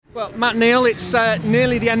Well, Matt Neal, it's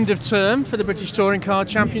nearly the end of term for the British Touring Car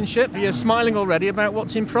Championship. You're smiling already about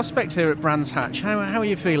what's in prospect here at Brands Hatch. How are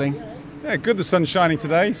you feeling? Yeah, good. The sun's shining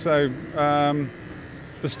today, so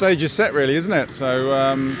the stage is set, really, isn't it?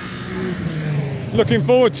 So looking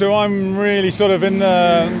forward to. I'm really sort of in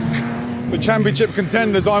the championship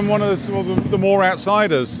contenders. I'm one of the more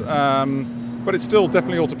outsiders, but it's still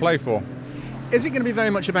definitely all to play for. Is it going to be very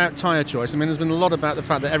much about tyre choice? I mean, there's been a lot about the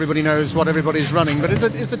fact that everybody knows what everybody's running, but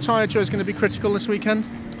is the tyre choice going to be critical this weekend?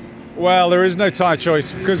 Well, there is no tyre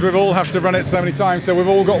choice because we've all have to run it so many times, so we've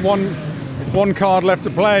all got one card left to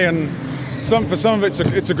play, and for some of it's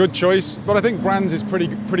a good choice. But I think Brands is pretty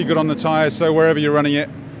good on the tyres, so wherever you're running it,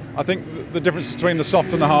 I think the difference between the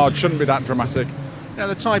soft and the hard shouldn't be that dramatic. Now,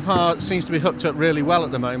 the Type R seems to be hooked up really well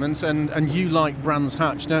at the moment, and you like Brands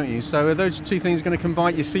Hatch, don't you? So are those two things going to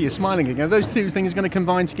combine? You see you're smiling again. Are those two things going to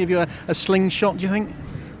combine to give you a slingshot, do you think?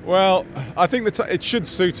 Well, I think it should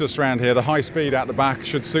suit us around here. The high speed out the back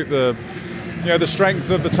should suit the strength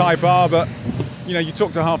of the Type R, but you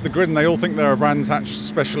talk to half the grid and they all think they're a Brands Hatch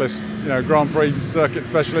specialist, Grand Prix circuit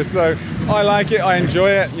specialist. So I like it, I enjoy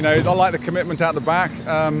it. I like the commitment out the back.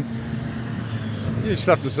 You just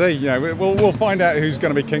have to see. We'll find out who's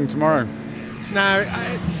going to be king tomorrow. Now,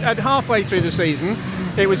 at halfway through the season,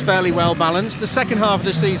 it was fairly well balanced. The second half of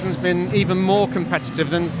the season's been even more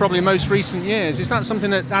competitive than probably most recent years. Is that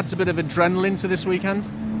something that adds a bit of adrenaline to this weekend?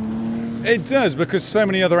 It does, because so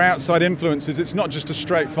many other outside influences. It's not just a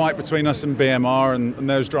straight fight between us and BMR and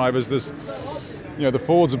those drivers. There's, the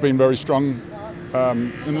Fords have been very strong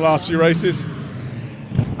in the last few races.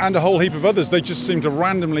 And a whole heap of others. They just seem to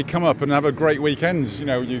randomly come up and have a great weekend.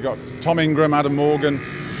 You've got Tom Ingram, Adam Morgan,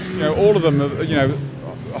 all of them,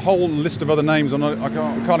 a whole list of other names I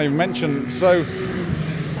can't even mention. So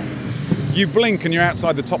you blink and you're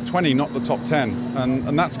outside the top 20, not the top 10.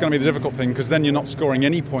 And that's going to be the difficult thing, because then you're not scoring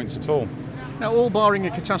any points at all. Now, all barring a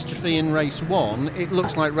catastrophe in race 1, it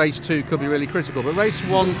looks like race 2 could be really critical. But race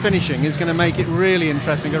 1 finishing is going to make it really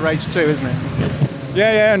interesting at race 2, isn't it?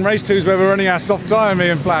 Yeah, and race 2 is where we're running our soft tyre, me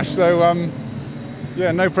and Flash. So,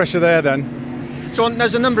 no pressure there then. So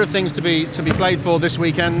there's a number of things to be played for this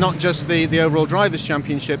weekend, not just the overall Drivers'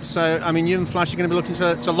 Championship. So, I mean, you and Flash are going to be looking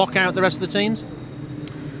to lock out the rest of the teams?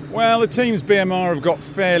 Well, the teams BMR have got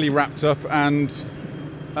fairly wrapped up, and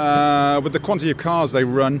with the quantity of cars they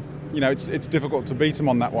run, it's difficult to beat them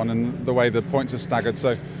on that one, and the way the points are staggered.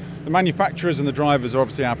 So the manufacturers and the drivers are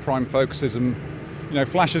obviously our prime focuses, and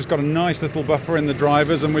Flash has got a nice little buffer in the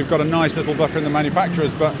drivers, and we've got a nice little buffer in the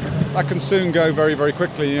manufacturers, but that can soon go very, very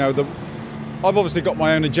quickly. I've obviously got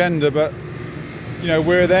my own agenda, but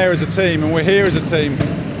we're there as a team and we're here as a team,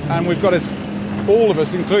 and we've got to, all of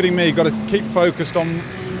us, including me, got to keep focused on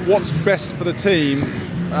what's best for the team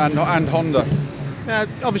and Honda. Now,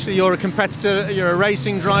 obviously you're a competitor, you're a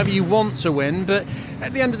racing driver, you want to win, but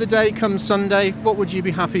at the end of the day, come Sunday, what would you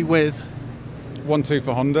be happy with? 1-2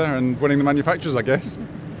 for Honda and winning the manufacturers, I guess.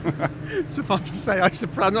 Suffice to say,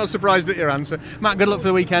 I'm not surprised at your answer. Matt, good luck for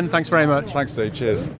the weekend. Thanks very much. Thanks, Steve. Cheers.